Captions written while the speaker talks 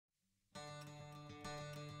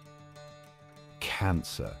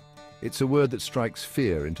Cancer. It's a word that strikes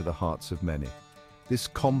fear into the hearts of many. This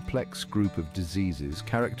complex group of diseases,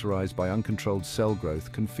 characterized by uncontrolled cell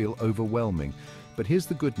growth, can feel overwhelming. But here's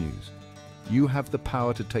the good news. You have the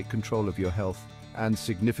power to take control of your health and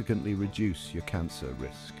significantly reduce your cancer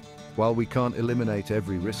risk. While we can't eliminate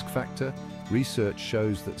every risk factor, research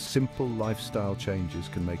shows that simple lifestyle changes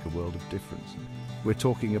can make a world of difference. We're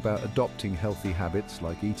talking about adopting healthy habits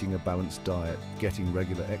like eating a balanced diet, getting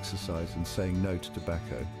regular exercise, and saying no to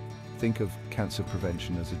tobacco. Think of cancer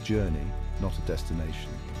prevention as a journey, not a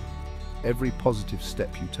destination. Every positive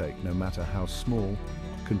step you take, no matter how small,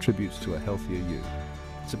 contributes to a healthier you.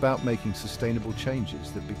 It's about making sustainable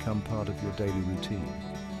changes that become part of your daily routine.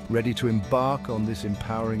 Ready to embark on this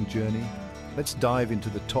empowering journey? Let's dive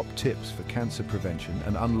into the top tips for cancer prevention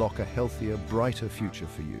and unlock a healthier, brighter future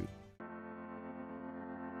for you.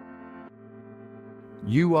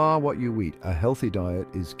 You are what you eat. A healthy diet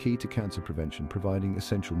is key to cancer prevention, providing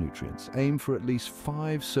essential nutrients. Aim for at least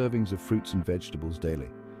 5 servings of fruits and vegetables daily.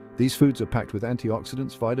 These foods are packed with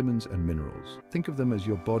antioxidants, vitamins, and minerals. Think of them as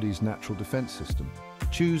your body's natural defense system.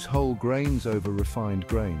 Choose whole grains over refined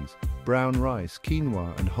grains. Brown rice,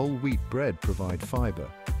 quinoa, and whole wheat bread provide fiber.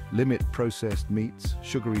 Limit processed meats,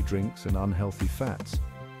 sugary drinks, and unhealthy fats.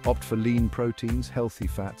 Opt for lean proteins, healthy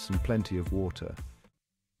fats, and plenty of water.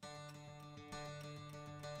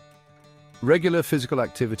 Regular physical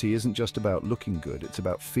activity isn't just about looking good, it's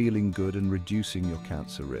about feeling good and reducing your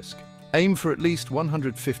cancer risk. Aim for at least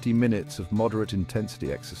 150 minutes of moderate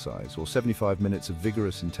intensity exercise or 75 minutes of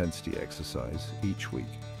vigorous intensity exercise each week.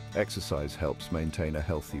 Exercise helps maintain a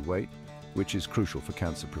healthy weight, which is crucial for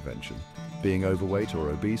cancer prevention. Being overweight or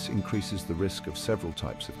obese increases the risk of several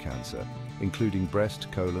types of cancer, including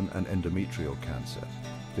breast, colon, and endometrial cancer.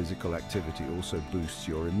 Physical activity also boosts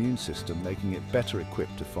your immune system, making it better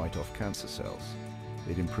equipped to fight off cancer cells.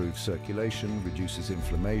 It improves circulation, reduces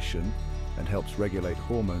inflammation, and helps regulate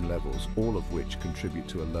hormone levels, all of which contribute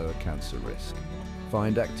to a lower cancer risk.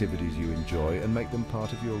 Find activities you enjoy and make them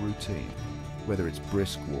part of your routine. Whether it's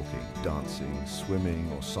brisk walking, dancing, swimming,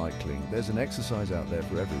 or cycling, there's an exercise out there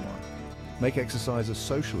for everyone. Make exercise a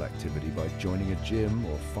social activity by joining a gym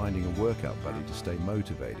or finding a workout buddy to stay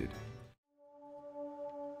motivated.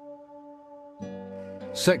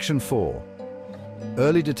 Section 4.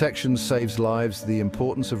 Early detection saves lives. The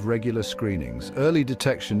importance of regular screenings. Early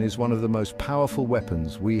detection is one of the most powerful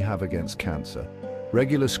weapons we have against cancer.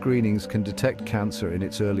 Regular screenings can detect cancer in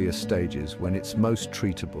its earliest stages when it's most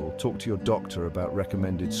treatable. Talk to your doctor about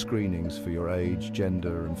recommended screenings for your age,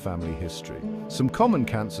 gender, and family history. Some common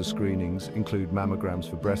cancer screenings include mammograms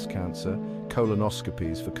for breast cancer,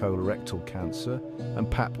 colonoscopies for colorectal cancer, and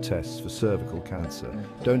Pap tests for cervical cancer.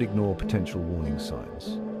 Don't ignore potential warning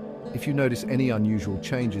signs. If you notice any unusual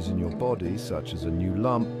changes in your body, such as a new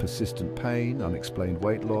lump, persistent pain, unexplained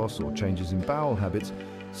weight loss, or changes in bowel habits,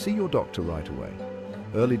 see your doctor right away.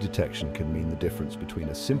 Early detection can mean the difference between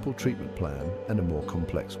a simple treatment plan and a more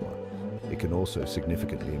complex one. It can also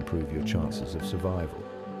significantly improve your chances of survival.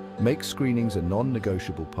 Make screenings a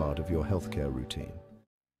non-negotiable part of your healthcare routine.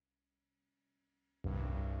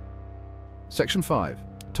 Section 5.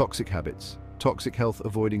 Toxic habits. Toxic health: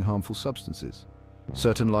 avoiding harmful substances.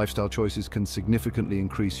 Certain lifestyle choices can significantly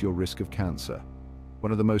increase your risk of cancer.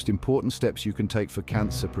 One of the most important steps you can take for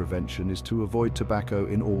cancer prevention is to avoid tobacco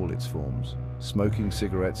in all its forms. Smoking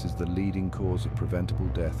cigarettes is the leading cause of preventable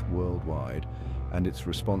death worldwide, and it's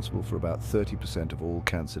responsible for about 30% of all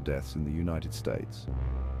cancer deaths in the United States.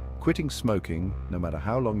 Quitting smoking, no matter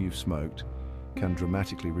how long you've smoked, can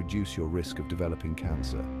dramatically reduce your risk of developing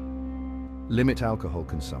cancer. Limit alcohol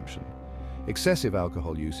consumption. Excessive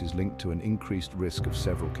alcohol use is linked to an increased risk of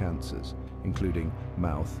several cancers, including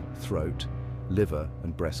mouth, throat, liver,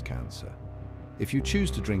 and breast cancer. If you choose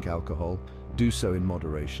to drink alcohol, do so in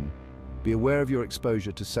moderation. Be aware of your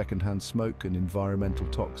exposure to secondhand smoke and environmental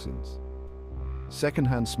toxins.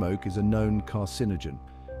 Secondhand smoke is a known carcinogen,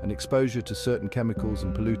 and exposure to certain chemicals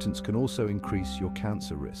and pollutants can also increase your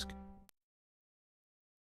cancer risk.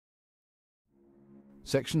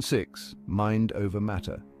 Section 6. Mind over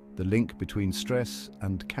matter. The link between stress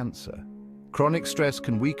and cancer. Chronic stress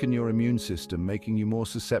can weaken your immune system, making you more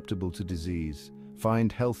susceptible to disease.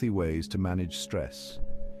 Find healthy ways to manage stress.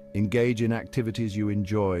 Engage in activities you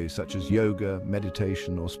enjoy, such as yoga,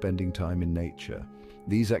 meditation, or spending time in nature.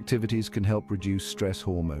 These activities can help reduce stress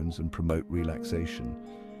hormones and promote relaxation.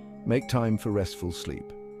 Make time for restful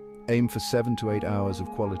sleep. Aim for 7 to 8 hours of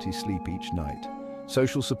quality sleep each night.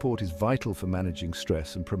 Social support is vital for managing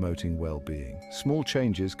stress and promoting well-being. Small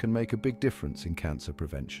changes can make a big difference in cancer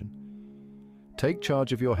prevention. Take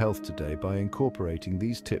charge of your health today by incorporating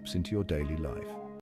these tips into your daily life.